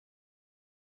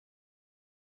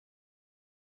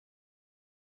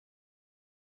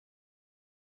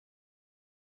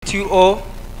greet you all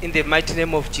in the mighty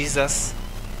name of Jesus,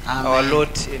 Amen. our Lord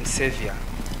and Savior.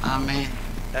 Amen.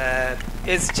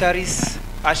 As Charis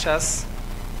Ushers,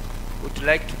 would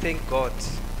like to thank God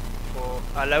for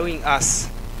allowing us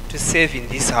to serve in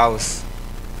this house.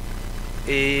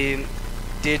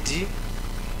 Daddy,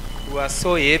 we are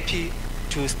so happy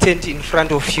to stand in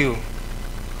front of you.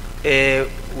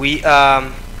 We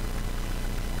are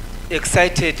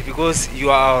excited because you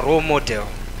are our role model.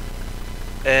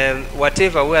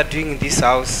 Whatever we are doing in this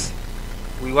house,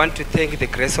 we want to thank the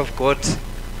grace of God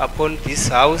upon this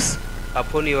house,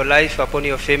 upon your life, upon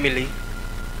your family.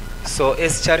 So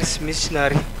as Charis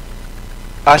Missionary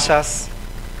Ushers,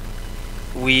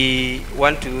 we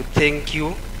want to thank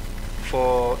you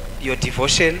for your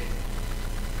devotion.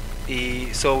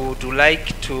 So we would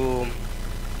like to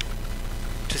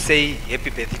say happy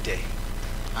birthday.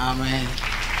 Amen.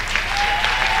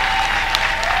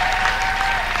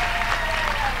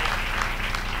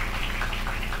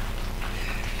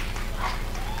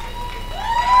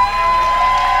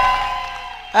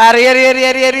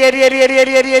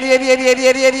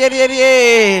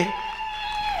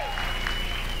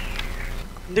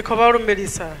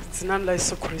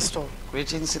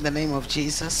 Greetings in the name of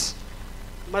Jesus.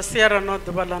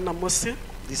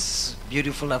 This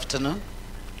beautiful afternoon,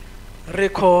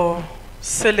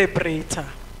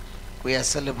 we are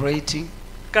celebrating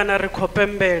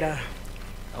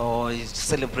or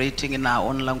celebrating in our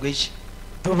own language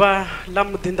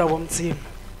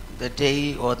the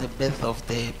day or the birth of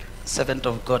the servant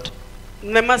of God.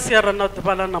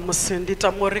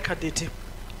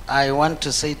 I want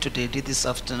to say to Daddy this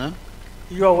afternoon,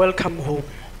 you are welcome home.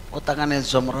 But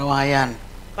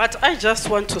I just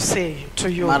want to say to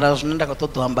you,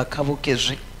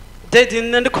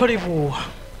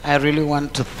 I really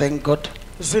want to thank God.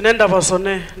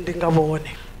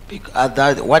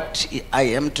 What I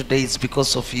am today is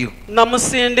because of you.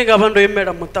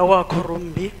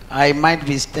 I might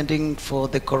be standing for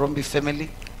the Korombi family.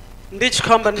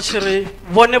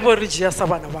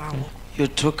 You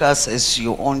took us as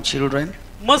your own children.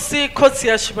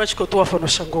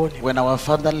 When our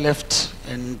father left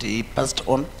and he passed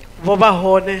on,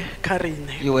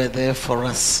 you were there for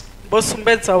us. You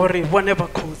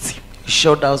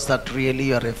showed us that really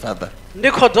you are a father.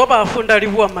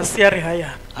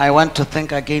 I want to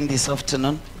thank again this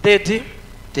afternoon, Daddy.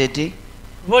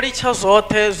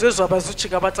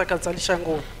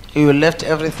 You left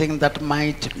everything that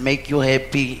might make you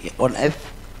happy on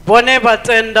earth,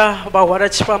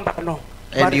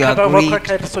 and you agreed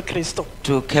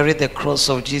to carry the cross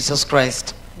of Jesus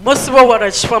Christ.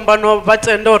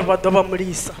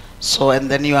 So, and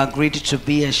then you agreed to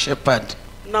be a shepherd.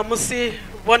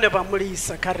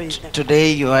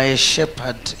 Today you are a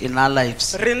shepherd in our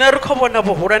lives.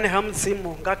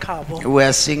 We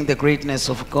are seeing the greatness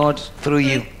of God through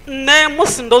you.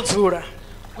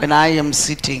 When I am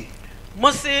sitting,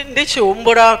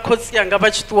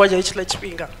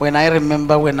 when I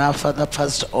remember when our father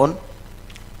passed on,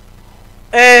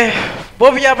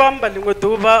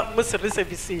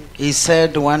 he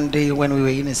said one day when we were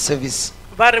in a service,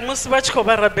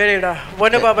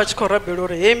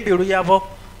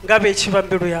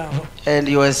 and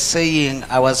you were saying,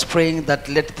 I was praying that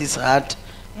let this heart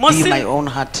be my own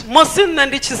heart.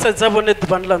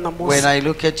 When I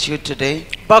look at you today,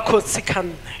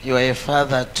 you are a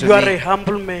father to you me. are a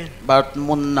humble man.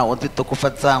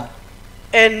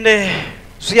 And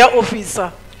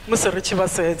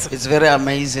it's very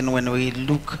amazing when we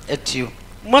look at you.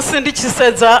 When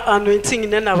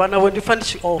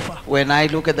I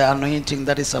look at the anointing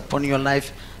that is upon your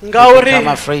life, I become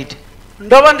afraid.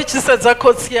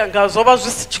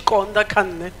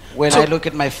 When I look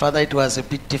at my father, it was a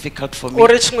bit difficult for me.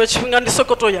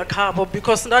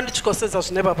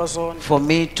 For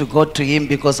me to go to him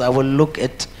because I will look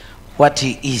at what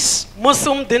he is. When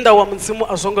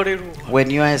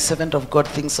you are a servant of God,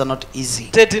 things are not easy.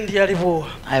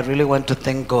 I really want to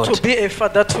thank God. To be a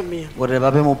father to me.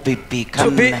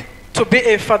 To be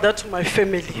a father to my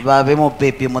family. I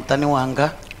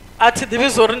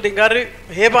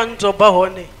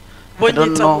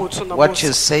don't know what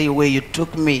you say where you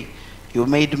took me. You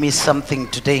made me something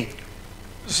today.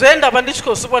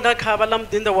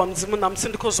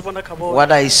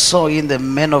 What I saw in the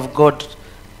men of God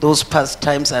those past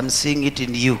times, I'm seeing it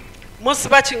in you.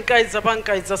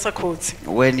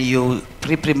 When you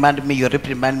reprimand me, you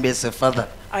reprimand me as a father.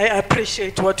 I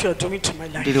appreciate what you are doing to my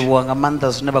life.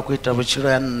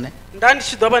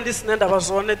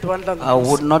 I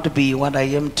would not be what I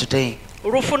am today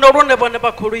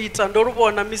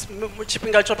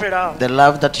The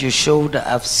love that you showed,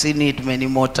 I've seen it many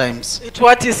more times. It's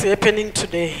what is happening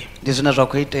today.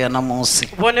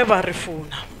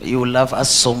 You love us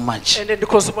so much.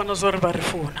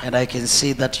 And I can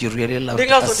see that you really love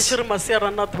us.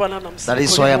 That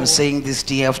is why I'm saying this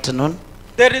day afternoon.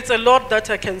 There is a lot that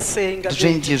I can say.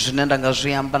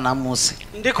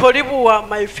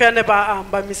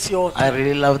 I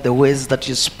really love the words that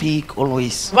you speak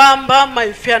always.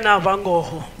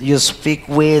 You speak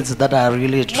words that are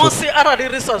really true.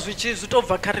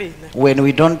 When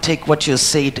we don't take what you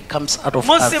say, it comes out of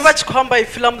us.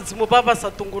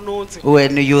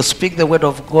 When you speak the word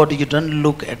of God, you don't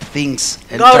look at things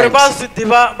and times.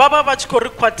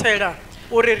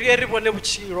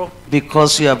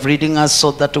 Because you are reading us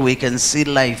so that we can see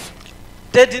life.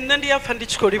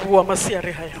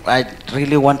 I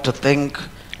really want to thank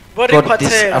God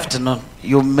this afternoon.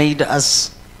 You made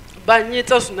us.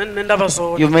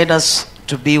 You made us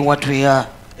to be what we are.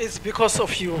 It's because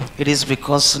of you. It is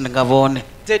because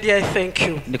Daddy, I thank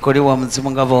you.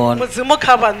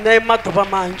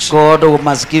 God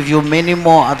must give you many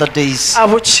more other days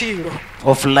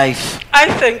of life. I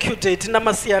thank you, Daddy.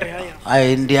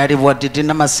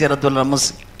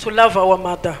 To love our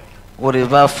mother.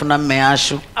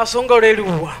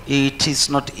 It is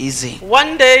not easy.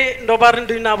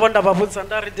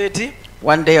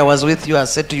 One day I was with you, I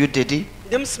said to you, Daddy,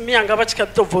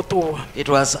 it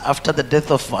was after the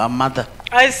death of our mother.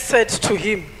 I said to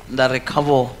him,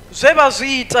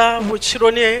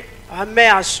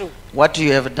 what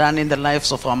you have done in the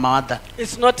lives of our mother,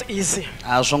 it's not easy.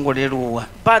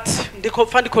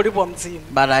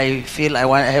 But I feel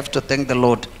I have to thank the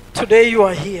Lord. Today you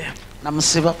are here.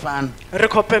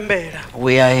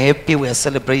 We are happy, we are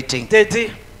celebrating.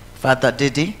 Daddy. Father,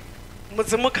 Daddy,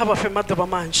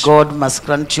 God must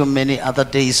grant you many other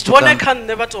days to come.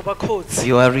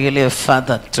 You are really a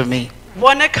father to me.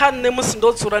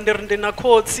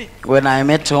 When I'm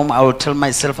at home, I will tell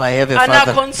myself I have a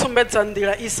father.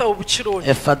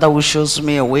 A father who shows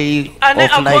me a way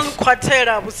of life.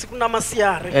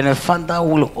 And a father who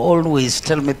will always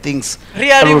tell me things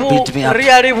that will beat me up.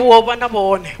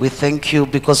 We thank you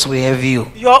because we have you.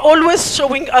 You are always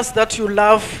showing us that you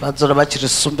love.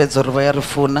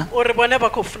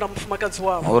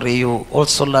 Or you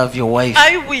also love your wife.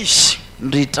 I wish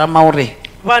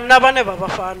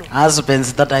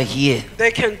husbands that are here, they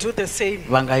can do the same.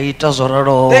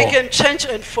 They can change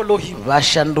and follow him.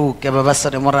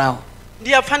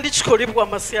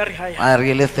 I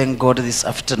really thank God this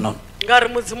afternoon.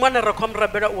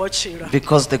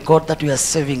 Because the God that we are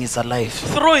serving is alive.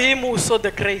 Through him we saw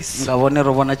the grace.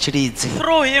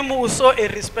 Through him we saw a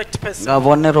respect person.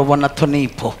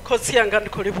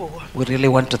 We really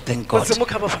want to thank God.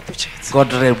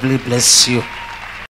 God really bless you.